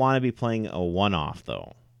 They don't want to be playing a one-off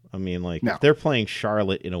though. No. If they're playing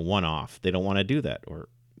Charlotte in a one-off, they don't want to do that, or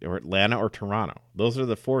Atlanta or Toronto. Those are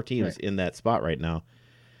the 4 teams in that spot right now.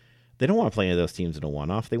 They don't want to play any of those teams in a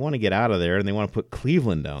one-off. They want to get out of there, and they want to put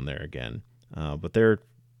Cleveland down there again. But they're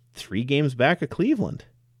 3 games back of Cleveland.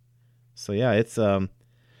 So yeah, it's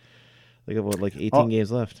they got 18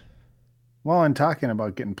 games left. Well, and talking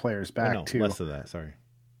about getting players back too. Less of that. Sorry.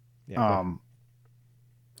 Yeah,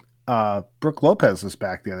 Brook Lopez was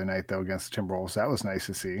back the other night though against the Timberwolves. That was nice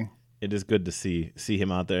to see. It is good to see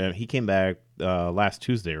him out there. He came back last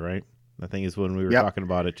Tuesday, right? I think is when we were talking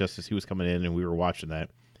about it. Just as he was coming in, and we were watching that.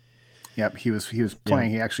 Yep, he was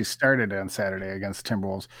playing. Yeah. He actually started on Saturday against the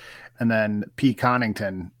Timberwolves, and then P.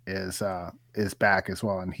 Connaughton is back as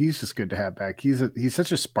well, and he's just good to have back. He's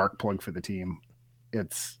such a spark plug for the team.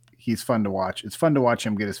 He's fun to watch. It's fun to watch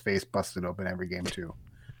him get his face busted open every game too.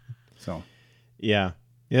 So, yeah,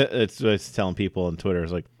 it's telling people on Twitter.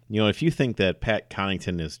 It's like, if you think that Pat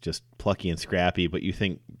Connaughton is just plucky and scrappy, but you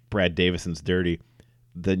think Brad Davison's dirty,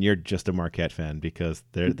 then you're just a Marquette fan, because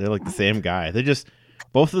they're like the same guy. They're just,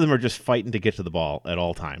 both of them are just fighting to get to the ball at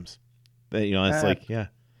all times. It's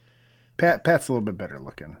Pat's a little bit better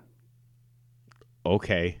looking.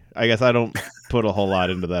 Okay, I guess I don't put a whole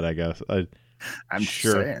lot into that. I guess I'm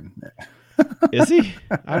sure. Saying. Is he?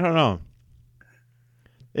 I don't know.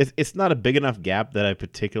 It's not a big enough gap that I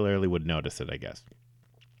particularly would notice it, I guess.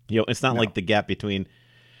 It's not like the gap between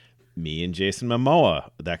me and Jason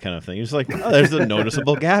Momoa, that kind of thing. It's like, there's a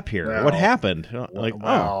noticeable gap here. Well, what happened?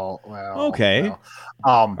 Okay.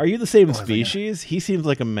 Well, are you the same species? He seems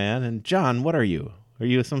like a man. And John, what are you? Are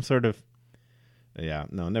you some sort of... Yeah,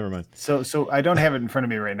 no, never mind. So I don't have it in front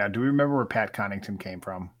of me right now. Do we remember where Pat Connaughton came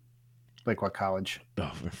from? Like what college?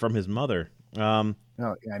 Oh, from his mother. Oh,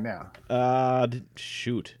 yeah, I know.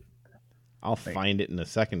 Shoot. I'll find it in a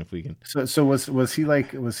second if we can. So was he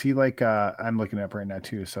like I'm looking it up right now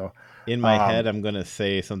too. So in my head, I'm going to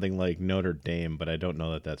say something like Notre Dame, but I don't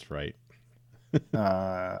know that that's right.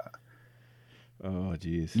 Oh,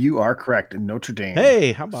 geez. You are correct. Notre Dame.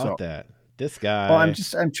 Hey, how about that? This guy. Well, I'm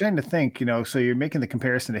trying to think, so you're making the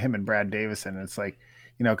comparison to him and Brad Davison. And it's like,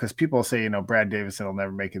 because people say, Brad Davison will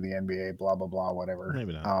never make it in the NBA, blah, blah, blah, whatever.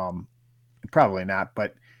 Maybe not. Probably not.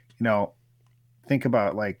 But, think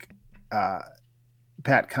about like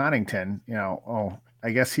Pat Connaughton, I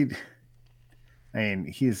guess he's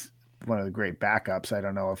one of the great backups. I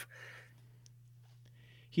don't know if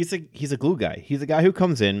he's a glue guy. He's a guy who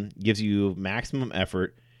comes in, gives you maximum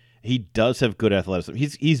effort. He does have good athleticism.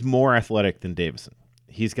 He's more athletic than Davison.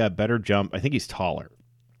 He's got better jump. I think he's taller.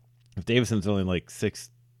 If Davison's only like 6',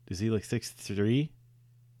 is he like 6'3"?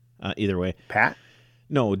 Either way. Pat?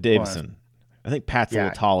 No, Davison. I think Pat's a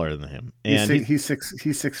little taller than him. And he's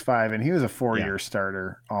 6'5", and he was a 4-year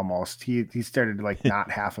starter almost. He started like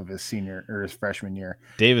not half of his senior or his freshman year.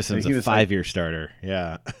 Davison's a 5-year starter.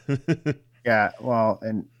 Yeah. Yeah. Well,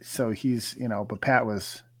 and so he's, but Pat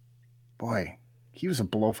was, boy, he was a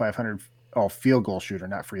below 500 field goal shooter,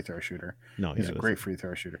 not free throw shooter. No, he's a great free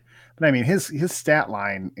throw shooter. But I mean, his stat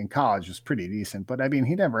line in college was pretty decent. But I mean,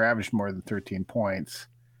 he never averaged more than 13 points.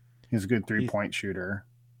 He's a good 3-point shooter.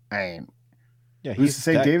 Who's to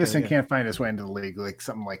say Davison can't find his way into the league, like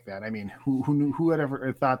something like that? I mean, who had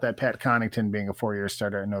ever thought that Pat Connaughton, being a 4-year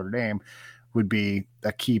starter at Notre Dame, would be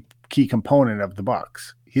a key component of the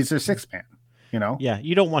Bucks? He's their sixth man, Yeah,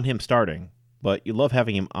 you don't want him starting, but you love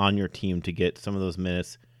having him on your team to get some of those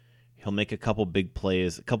minutes. He'll make a couple big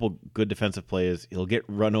plays, a couple good defensive plays. He'll get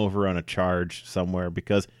run over on a charge somewhere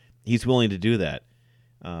because he's willing to do that.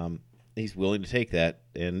 He's willing to take that.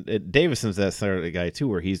 And Davison's that sort of guy, too,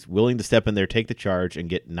 where he's willing to step in there, take the charge, and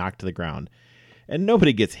get knocked to the ground. And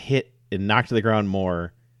nobody gets hit and knocked to the ground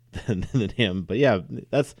more than him. But, yeah,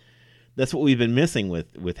 that's what we've been missing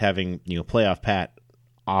with having playoff Pat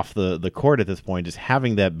off the court at this point, is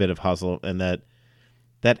having that bit of hustle and that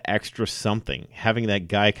extra something, having that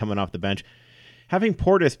guy coming off the bench. Having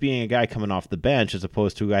Portis being a guy coming off the bench as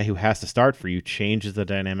opposed to a guy who has to start for you changes the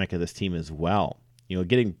dynamic of this team as well.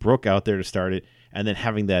 Getting Brooke out there to start it, and then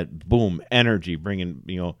having that boom energy,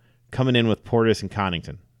 coming in with Portis and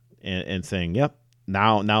Connaughton, and saying, "Yep,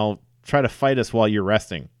 now try to fight us while you're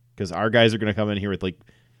resting, because our guys are going to come in here with like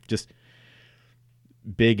just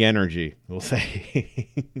big energy." We'll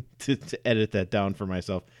say to edit that down for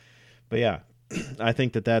myself, but yeah, I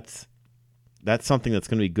think that's something that's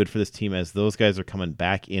going to be good for this team as those guys are coming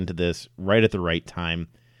back into this right at the right time.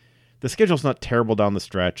 The schedule's not terrible down the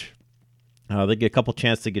stretch. They get a couple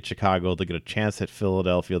chances to get Chicago. They get a chance at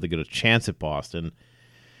Philadelphia. They get a chance at Boston.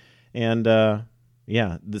 And, to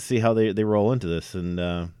see how they roll into this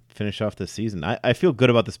and finish off this season. I feel good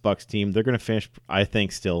about this Bucks team. They're going to finish, I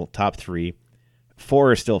think, still top 3.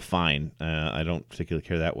 4 is still fine. I don't particularly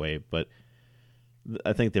care that way. But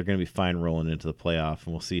I think they're going to be fine rolling into the playoff,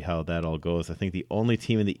 and we'll see how that all goes. I think the only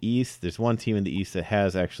team in the East, there's one team in the East that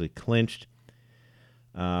has actually clinched.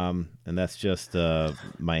 And that's just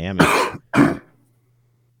Miami.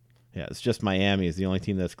 Yeah, it's just Miami is the only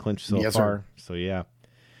team that's clinched so far. Sir. So yeah,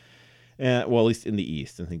 well, at least in the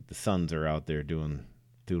East, I think the Suns are out there doing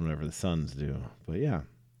whatever the Suns do. But yeah,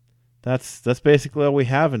 that's basically all we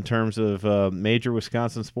have in terms of major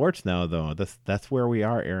Wisconsin sports now. Though that's where we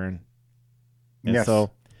are, Aaron. And yes.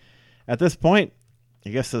 So at this point, I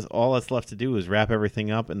guess all that's left to do is wrap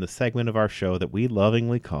everything up in the segment of our show that we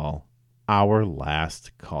lovingly call Our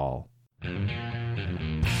Last Call.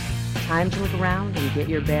 Time to look around and get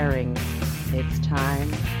your bearings. It's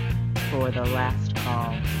time for the last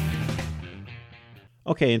call.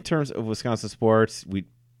 Okay, in terms of Wisconsin sports,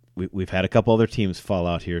 we've had a couple other teams fall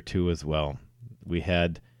out here too as well. We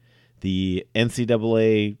had the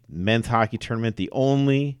NCAA men's hockey tournament, the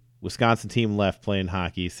only Wisconsin team left playing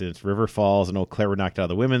hockey since River Falls and Eau Claire were knocked out of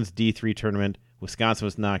the women's D3 tournament. Wisconsin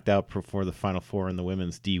was knocked out before the Final Four in the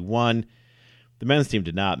women's D1. The men's team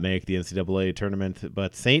did not make the NCAA tournament,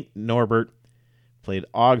 but St. Norbert played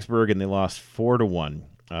Augsburg, and they lost 4-1.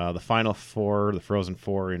 The Final Four, the Frozen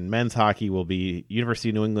Four in men's hockey, will be University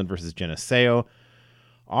of New England versus Geneseo,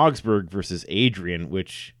 Augsburg versus Adrian,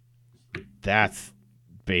 which that's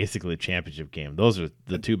basically a championship game. Those are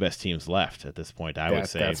the two best teams left at this point, I would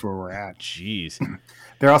say. That's where we're at. Jeez.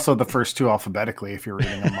 They're also the first two alphabetically if you're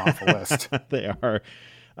reading them off a list. They are.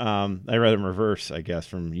 I read them reverse, I guess,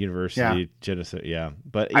 from University Geneseo. Yeah,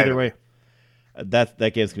 but either way, that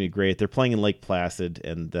game's gonna be great. They're playing in Lake Placid,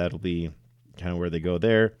 and that'll be kind of where they go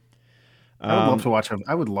there. I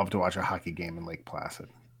would love to watch a hockey game in Lake Placid.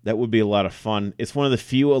 That would be a lot of fun. It's one of the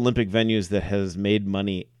few Olympic venues that has made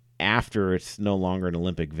money after it's no longer an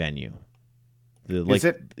Olympic venue. Is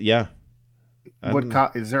it? Yeah.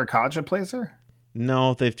 Is there a college that plays there?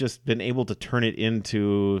 No, they've just been able to turn it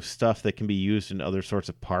into stuff that can be used in other sorts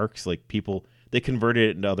of parks. Like they converted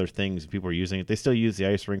it into other things. People are using it. They still use the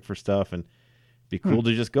ice rink for stuff, and it'd be cool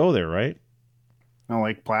to just go there, right? Well,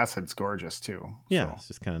 Lake Placid's gorgeous too. Yeah, so. it's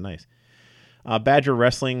just kind of nice. Badger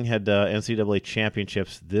Wrestling had NCAA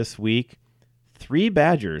championships this week. 3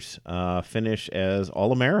 Badgers finish as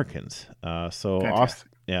All-Americans.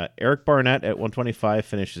 Eric Barnett at 125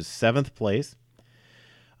 finishes 7th place.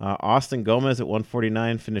 Austin Gomez at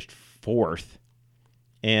 149 finished 4th.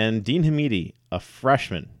 And Dean Hamidi, a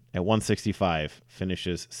freshman at 165,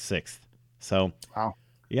 finishes 6th. So, wow.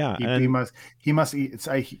 Yeah, he must.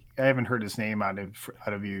 I haven't heard his name out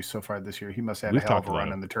of you so far this year. He must have had a hell of a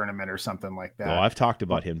run in the tournament or something like that. Well, I've talked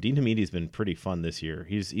about him. Dean Hamidi's been pretty fun this year.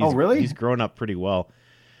 He's really? He's grown up pretty well.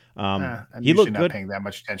 He looked good. Not paying that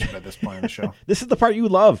much attention at this point in the show. This is the part you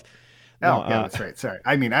love. Oh, yeah, that's right. Sorry.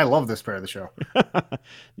 I mean, I love this part of the show.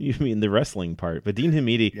 You mean the wrestling part? But Dean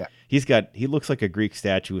Hamidi, he looks like a Greek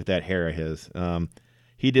statue with that hair of his.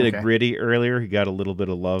 He did a gritty earlier. He got a little bit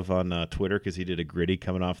of love on Twitter because he did a gritty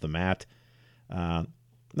coming off the mat.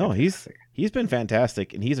 He's been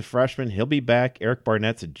fantastic, and he's a freshman. He'll be back. Eric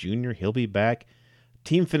Barnett's a junior. He'll be back.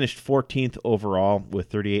 Team finished 14th overall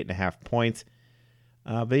with 38.5 points.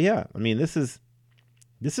 But yeah, I mean, this is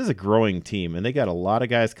a growing team, and they got a lot of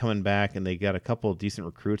guys coming back, and they got a couple of decent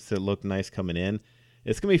recruits that look nice coming in.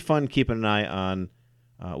 It's gonna be fun keeping an eye on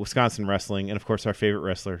Wisconsin wrestling, and of course our favorite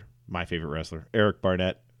wrestler. My favorite wrestler, Eric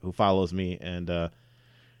Barnett, who follows me. And,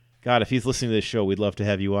 God, if he's listening to this show, we'd love to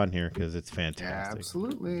have you on here because it's fantastic.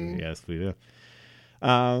 Absolutely. Yes, we do.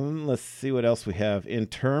 Let's see what else we have. In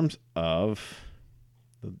terms of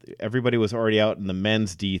everybody was already out in the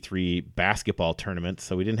men's D3 basketball tournament,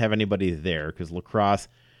 so we didn't have anybody there because lacrosse,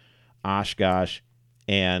 Oshkosh,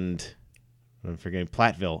 and I'm forgetting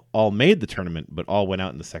Platteville all made the tournament, but all went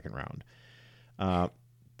out in the second round.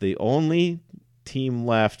 The only team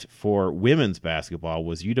left for women's basketball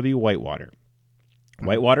was UW Whitewater.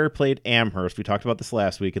 Whitewater played Amherst. We talked about this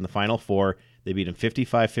last week in the Final Four. They beat them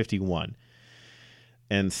 55-51.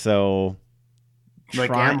 And so...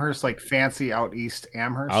 Amherst, like fancy out east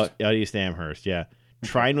Amherst? Out east Amherst, yeah.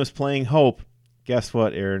 Trine was playing Hope. Guess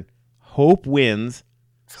what, Aaron? Hope wins.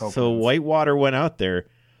 Whitewater went out there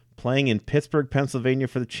playing in Pittsburgh, Pennsylvania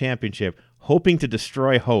for the championship, hoping to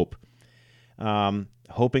destroy Hope.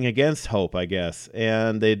 Hoping against Hope, I guess,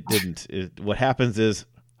 and they didn't. What happens is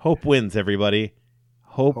Hope wins, everybody.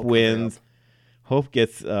 Hope wins. Hope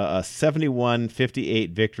gets a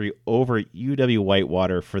 71-58 victory over UW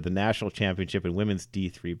Whitewater for the national championship in women's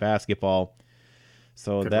D3 basketball.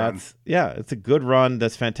 So it's a good run.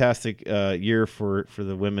 That's fantastic year for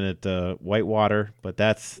the women at Whitewater, but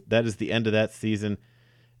that is the end of that season.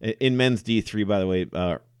 In men's D3, by the way,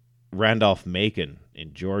 Randolph-Macon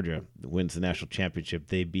in Georgia wins the national championship.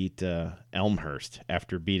 They beat Elmhurst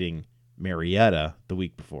after beating Marietta the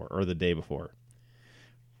week before or the day before.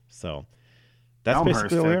 So that's Elmhurst,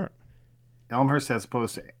 basically where we are. Elmhurst as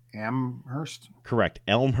opposed to Amherst? Correct.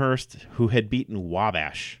 Elmhurst, who had beaten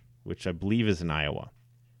Wabash, which I believe is in Iowa.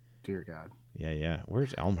 Dear God. Yeah.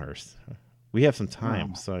 Where's Elmhurst? We have some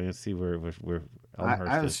time, so I can see where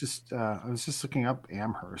Elmhurst is. I was just looking up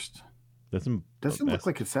Amherst. Doesn't look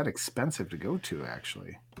like it's that expensive to go to,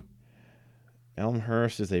 actually.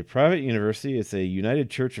 Elmhurst is a private university. It's a United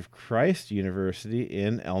Church of Christ University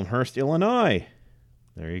in Elmhurst, Illinois.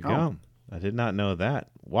 There you go. I did not know that.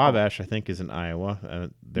 Wabash, I think, is in Iowa.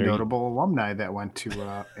 Notable alumni that went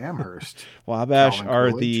to Amherst. Wabash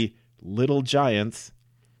are the Little Giants.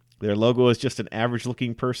 Their logo is just an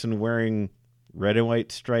average-looking person wearing red and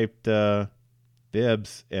white striped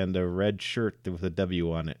bibs and a red shirt with a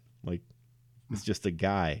W on it. It's just a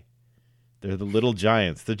guy. They're the Little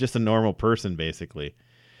Giants. They're just a normal person, basically.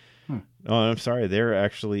 Oh, I'm sorry. They're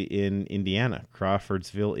actually in Indiana,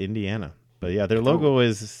 Crawfordsville, Indiana. But yeah, their logo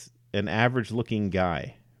is an average-looking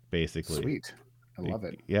guy, basically. Sweet. I love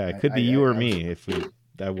it. Yeah, it could be you or me if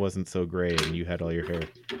that wasn't so gray and you had all your hair.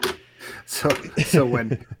 So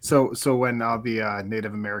when all the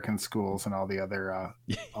Native American schools and all the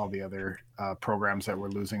other programs that were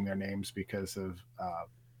losing their names because of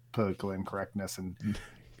political incorrectness, and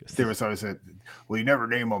there was always you never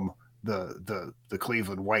name them the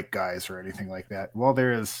Cleveland White Guys or anything like that. Well,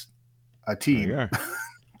 there is a team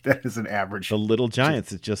that is an average. The Little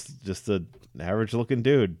Giants is just an average looking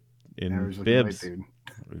dude in bibs,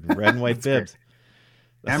 red and white bibs.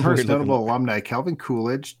 Amherst notable alumni: Calvin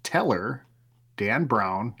Coolidge, Teller, Dan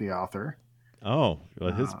Brown, the author. Oh,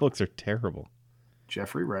 well, his books are terrible.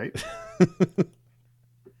 Jeffrey Wright,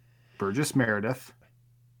 Burgess Meredith.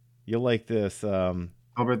 You'll like this.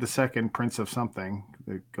 Albert II, Prince of something.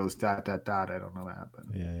 It goes ... I don't know that, but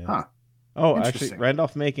yeah. Huh. Oh, actually,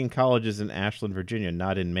 Randolph-Macon College is in Ashland, Virginia,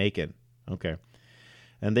 not in Macon. Okay.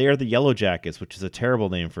 And they are the Yellow Jackets, which is a terrible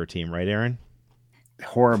name for a team, right, Aaron?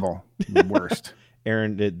 Horrible. Worst.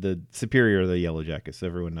 Aaron, the superior of the Yellow Jackets,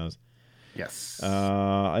 everyone knows. Yes.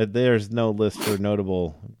 There's no list for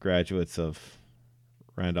notable graduates of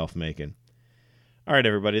Randolph-Macon. All right,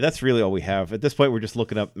 everybody, that's really all we have. At this point, we're just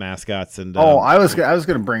looking up mascots. And I was going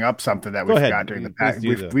to bring up something that we forgot during the Pack.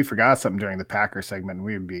 We forgot something during the Packer segment, and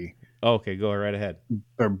we would be... Okay, go right ahead.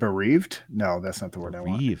 Bereaved? No, that's not the word I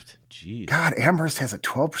want. Bereaved. Jeez. God, Amherst has a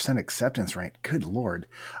 12% acceptance rate. Good Lord.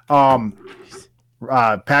 Packers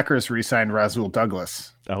re-signed Rasul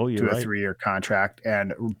Douglas to a 3-year contract,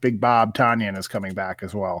 and Big Bob Tonyan is coming back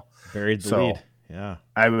as well. Buried the lead. Yeah.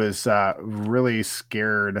 I was really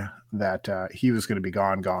scared that he was going to be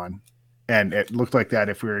gone. And it looked like that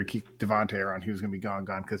if we were to keep Devontae around, he was going to be gone,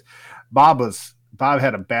 because Bob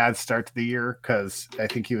had a bad start to the year because I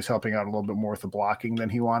think he was helping out a little bit more with the blocking than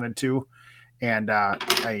he wanted to. And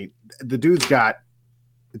the dude's got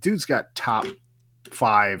top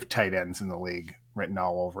 5 tight ends in the league written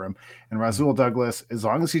all over him. And Rasul Douglas, as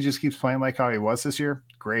long as he just keeps playing like how he was this year,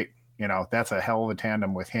 great. That's a hell of a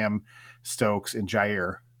tandem with him, Stokes, and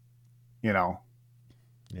Jair.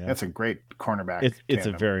 That's a great cornerback. It's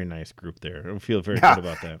a very nice group there. I feel very good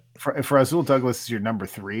about that. If Rasul Douglas is your number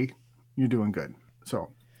 3, you're doing good.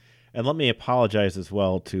 So, and let me apologize as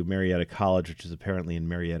well to Marietta College, which is apparently in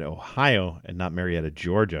Marietta, Ohio, and not Marietta,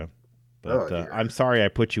 Georgia. But I'm sorry I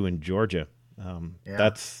put you in Georgia.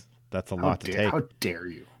 That's a lot to take. How dare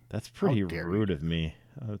you? That's pretty rude of me.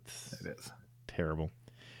 It is terrible.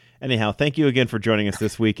 Anyhow, thank you again for joining us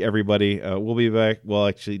this week, everybody. We'll be back. Well,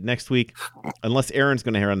 actually, next week, unless Aaron's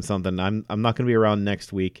going to hear on something, I'm not going to be around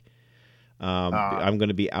next week. I'm going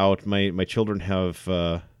to be out. My children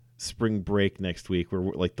have spring break next week.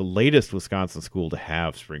 We're like the latest Wisconsin school to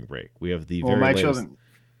have spring break. We have the very latest.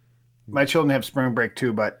 My children have spring break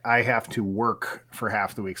too, but I have to work for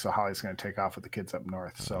half the week, so Holly's going to take off with the kids up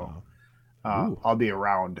north. So I'll be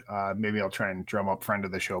around. Maybe I'll try and drum up friend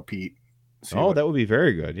of the show, Pete. That would be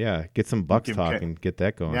very good. Yeah, get some Bucks talk and get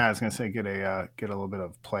that going. Yeah, I was going to say get a little bit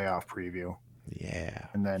of playoff preview. Yeah,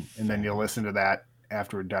 and then you'll listen to that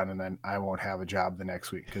after we're done, and then I won't have a job the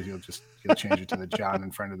next week because you'll change it to the John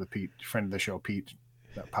and friend of the show Pete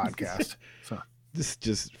podcast. So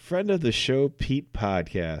just friend of the show Pete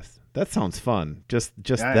podcast. That sounds fun. Just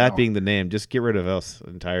that being the name. Just get rid of us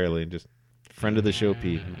entirely and just friend of the show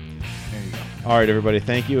Pete. There you go. All right, everybody.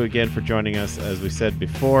 Thank you again for joining us. As we said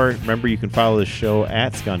before, remember you can follow the show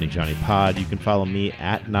at Scotty Johnny Pod. You can follow me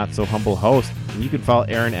at Not So Humble Host, and you can follow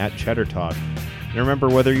Aaron at Cheddar Talk. And remember,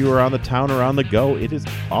 whether you are on the town or on the go, it is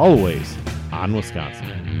always on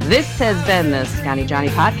Wisconsin. This has been the Scotty Johnny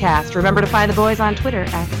Podcast. Remember to find the boys on Twitter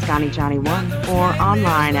at ScottyJohnny1 or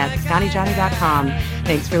online at ScottyJohnny.com.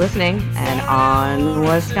 Thanks for listening, and on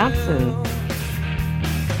Wisconsin.